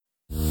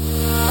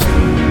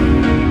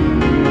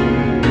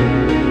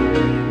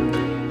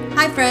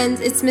friends,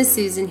 it's Miss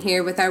Susan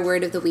here with our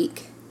word of the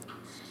week.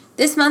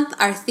 This month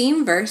our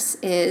theme verse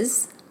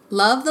is,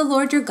 love the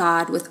Lord your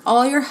God with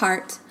all your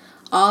heart,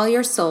 all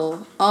your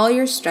soul, all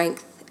your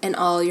strength, and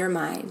all your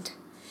mind,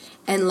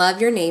 and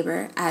love your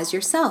neighbor as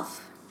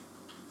yourself.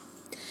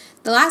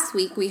 The last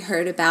week we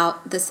heard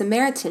about the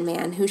Samaritan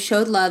man who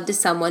showed love to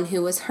someone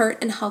who was hurt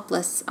and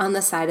helpless on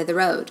the side of the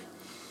road.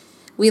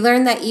 We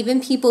learned that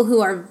even people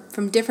who are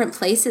from different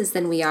places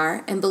than we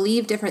are and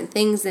believe different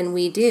things than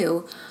we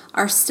do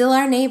are still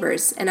our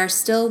neighbors and are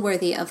still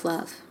worthy of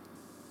love.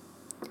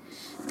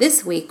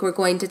 This week we're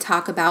going to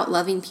talk about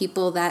loving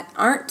people that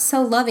aren't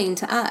so loving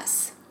to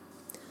us.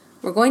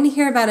 We're going to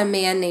hear about a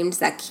man named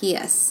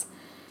Zacchaeus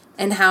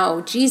and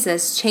how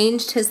Jesus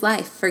changed his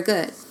life for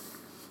good.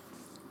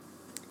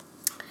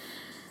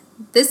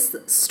 This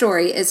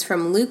story is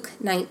from Luke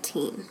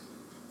 19.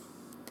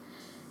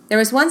 There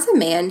was once a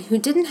man who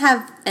didn't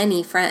have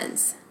any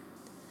friends.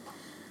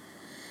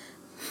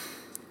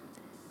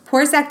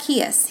 Poor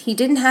Zacchaeus, he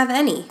didn't have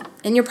any,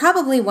 and you're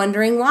probably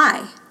wondering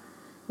why.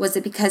 Was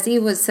it because he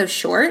was so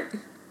short?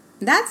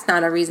 That's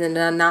not a reason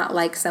to not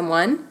like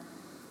someone.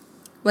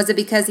 Was it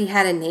because he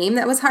had a name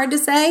that was hard to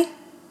say?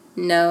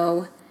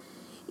 No.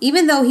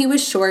 Even though he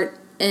was short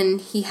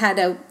and he had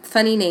a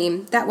funny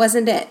name, that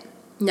wasn't it.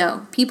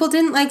 No, people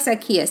didn't like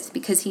Zacchaeus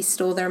because he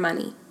stole their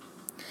money.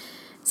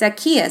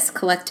 Zacchaeus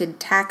collected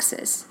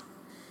taxes.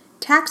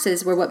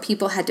 Taxes were what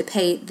people had to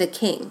pay the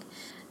king.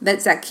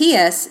 But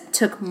Zacchaeus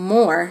took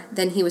more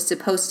than he was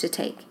supposed to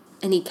take,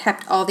 and he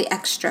kept all the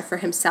extra for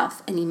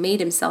himself, and he made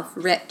himself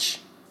rich.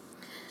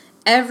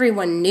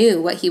 Everyone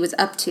knew what he was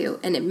up to,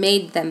 and it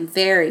made them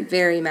very,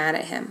 very mad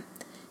at him.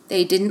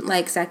 They didn't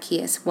like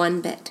Zacchaeus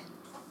one bit.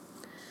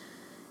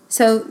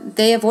 So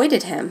they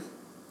avoided him.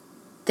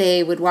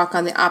 They would walk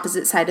on the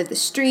opposite side of the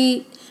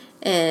street,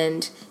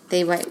 and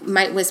they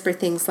might whisper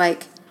things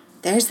like,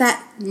 "There's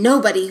that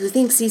nobody who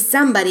thinks he's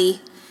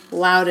somebody,"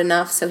 loud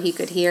enough so he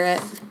could hear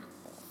it.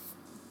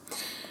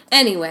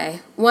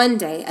 Anyway, one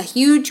day, a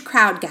huge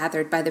crowd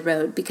gathered by the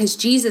road because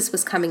Jesus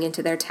was coming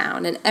into their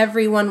town, and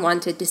everyone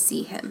wanted to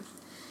see him.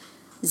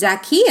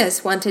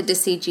 Zacchaeus wanted to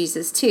see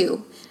Jesus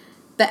too,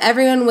 but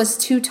everyone was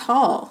too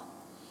tall.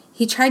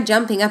 He tried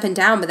jumping up and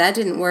down, but that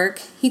didn't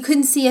work. He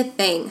couldn't see a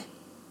thing.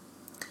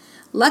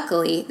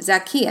 Luckily,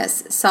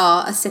 Zacchaeus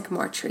saw a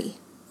sycamore tree,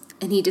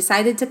 and he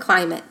decided to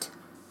climb it.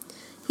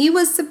 He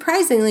was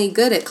surprisingly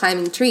good at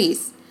climbing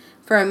trees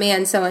for a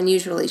man so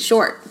unusually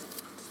short.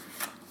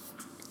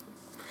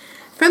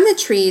 From the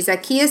tree,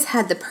 Zacchaeus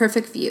had the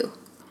perfect view,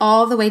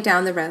 all the way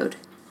down the road.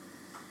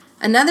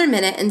 Another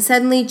minute, and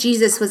suddenly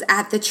Jesus was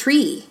at the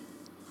tree.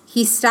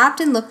 He stopped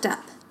and looked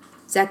up.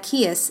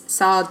 Zacchaeus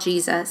saw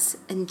Jesus,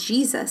 and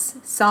Jesus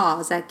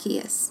saw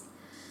Zacchaeus.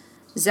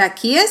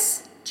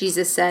 "Zacchaeus,"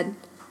 Jesus said,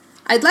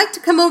 "I'd like to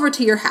come over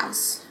to your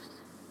house."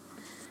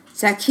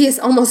 Zacchaeus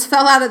almost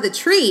fell out of the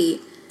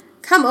tree.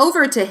 Come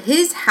over to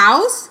his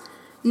house?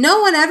 No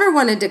one ever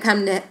wanted to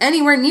come to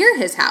anywhere near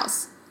his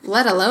house,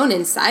 let alone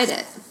inside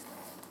it.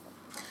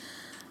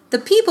 The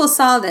people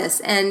saw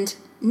this, and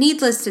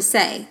needless to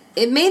say,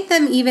 it made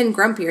them even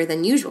grumpier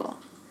than usual.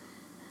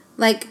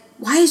 Like,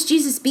 why is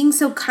Jesus being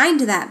so kind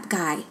to that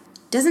guy?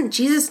 Doesn't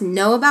Jesus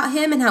know about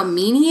him and how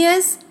mean he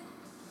is?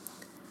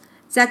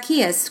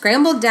 Zacchaeus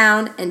scrambled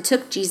down and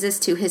took Jesus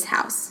to his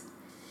house.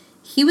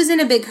 He was in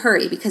a big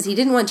hurry because he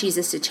didn't want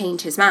Jesus to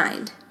change his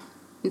mind.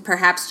 And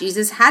perhaps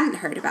Jesus hadn't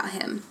heard about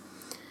him.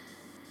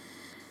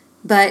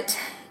 But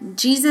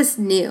Jesus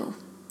knew.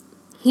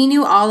 He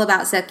knew all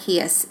about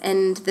Zacchaeus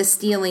and the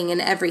stealing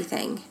and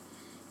everything.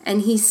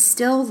 And he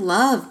still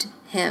loved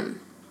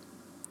him.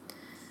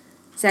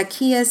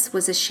 Zacchaeus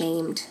was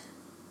ashamed.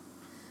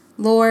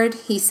 "Lord,"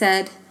 he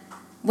said,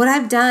 "what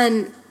I've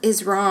done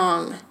is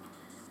wrong.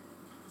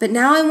 But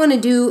now I want to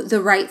do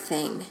the right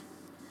thing.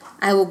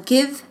 I will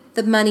give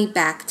the money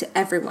back to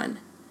everyone,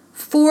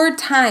 4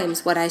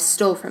 times what I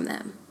stole from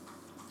them."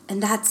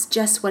 And that's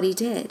just what he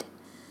did.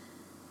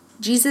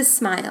 Jesus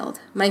smiled.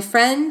 "My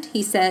friend,"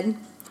 he said,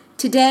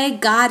 "today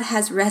God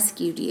has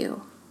rescued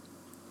you."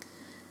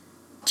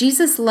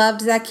 Jesus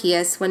loved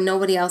Zacchaeus when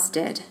nobody else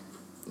did.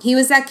 He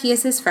was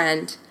Zacchaeus'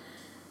 friend,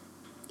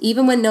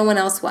 even when no one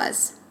else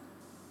was.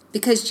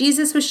 Because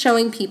Jesus was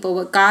showing people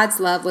what God's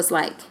love was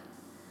like.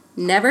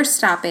 Never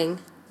stopping,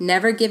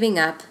 never giving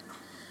up,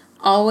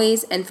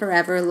 always and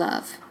forever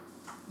love.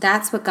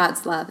 That's what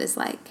God's love is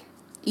like,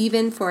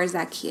 even for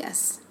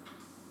Zacchaeus.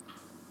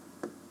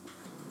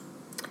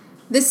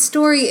 This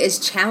story is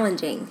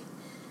challenging.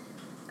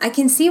 I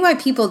can see why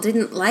people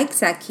didn't like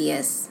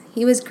Zacchaeus.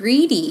 He was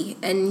greedy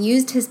and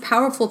used his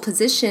powerful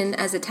position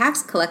as a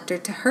tax collector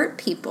to hurt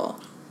people.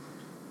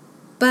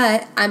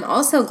 But I'm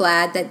also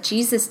glad that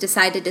Jesus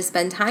decided to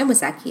spend time with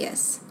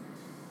Zacchaeus.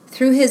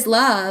 Through his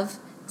love,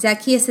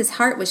 Zacchaeus'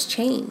 heart was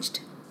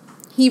changed.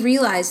 He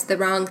realized the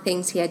wrong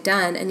things he had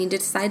done, and he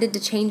decided to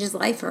change his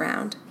life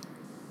around.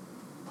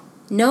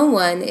 No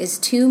one is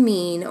too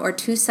mean or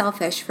too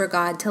selfish for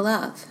God to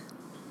love.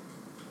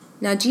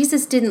 Now,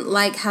 Jesus didn't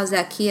like how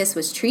Zacchaeus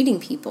was treating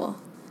people,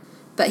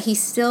 but he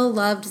still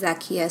loved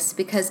Zacchaeus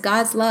because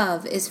God's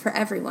love is for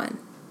everyone.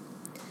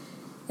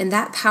 And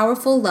that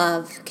powerful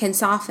love can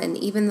soften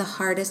even the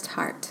hardest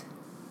heart.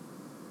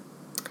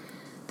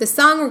 The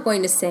song we're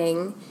going to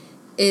sing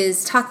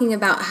is talking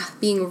about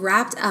being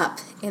wrapped up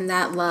in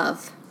that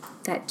love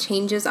that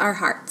changes our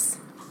hearts.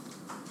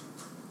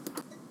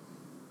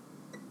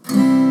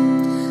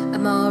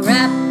 I'm all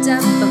wrapped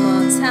up, I'm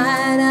all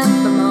tied up,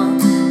 I'm all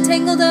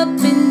tangled up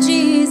in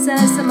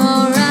Jesus. I'm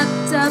all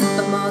wrapped up,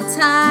 I'm all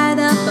tied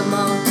up, I'm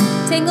all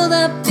tangled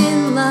up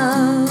in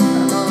love.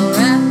 I'm all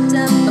wrapped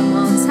up, I'm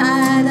all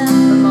tied up,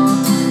 I'm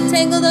all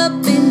tangled up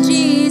in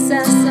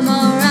Jesus. I'm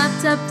all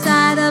wrapped up,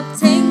 tied up,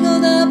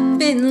 tangled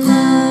up in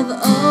love.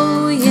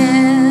 Oh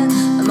yeah.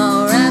 I'm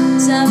all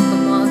wrapped up,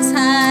 I'm all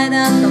tied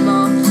up, I'm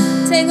all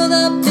tangled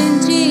up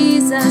in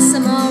Jesus.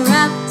 I'm all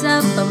wrapped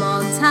up, I'm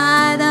all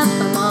tied up,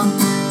 I'm all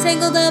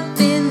tangled up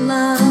in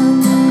love.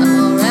 I'm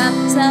all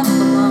wrapped up,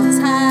 I'm all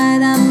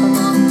tied up, I'm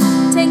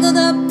all tangled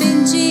up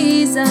in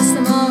Jesus.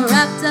 I'm all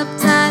wrapped up,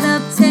 tied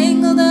up,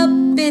 tangled up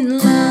in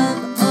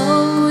love.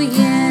 Oh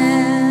yeah.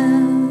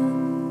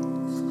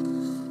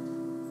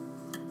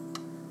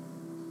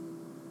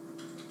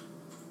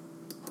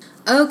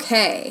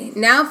 Okay,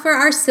 now for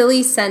our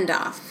silly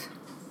send-off.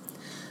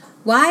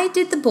 Why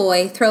did the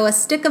boy throw a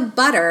stick of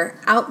butter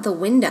out the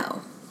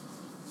window?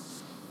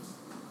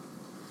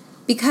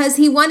 Because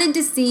he wanted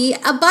to see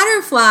a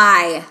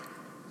butterfly.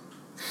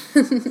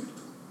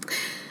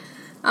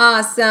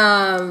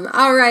 Awesome.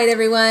 All right,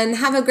 everyone.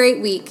 Have a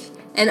great week.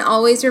 And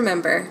always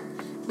remember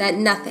that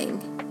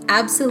nothing,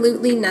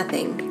 absolutely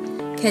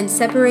nothing, can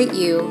separate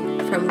you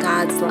from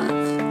God's love.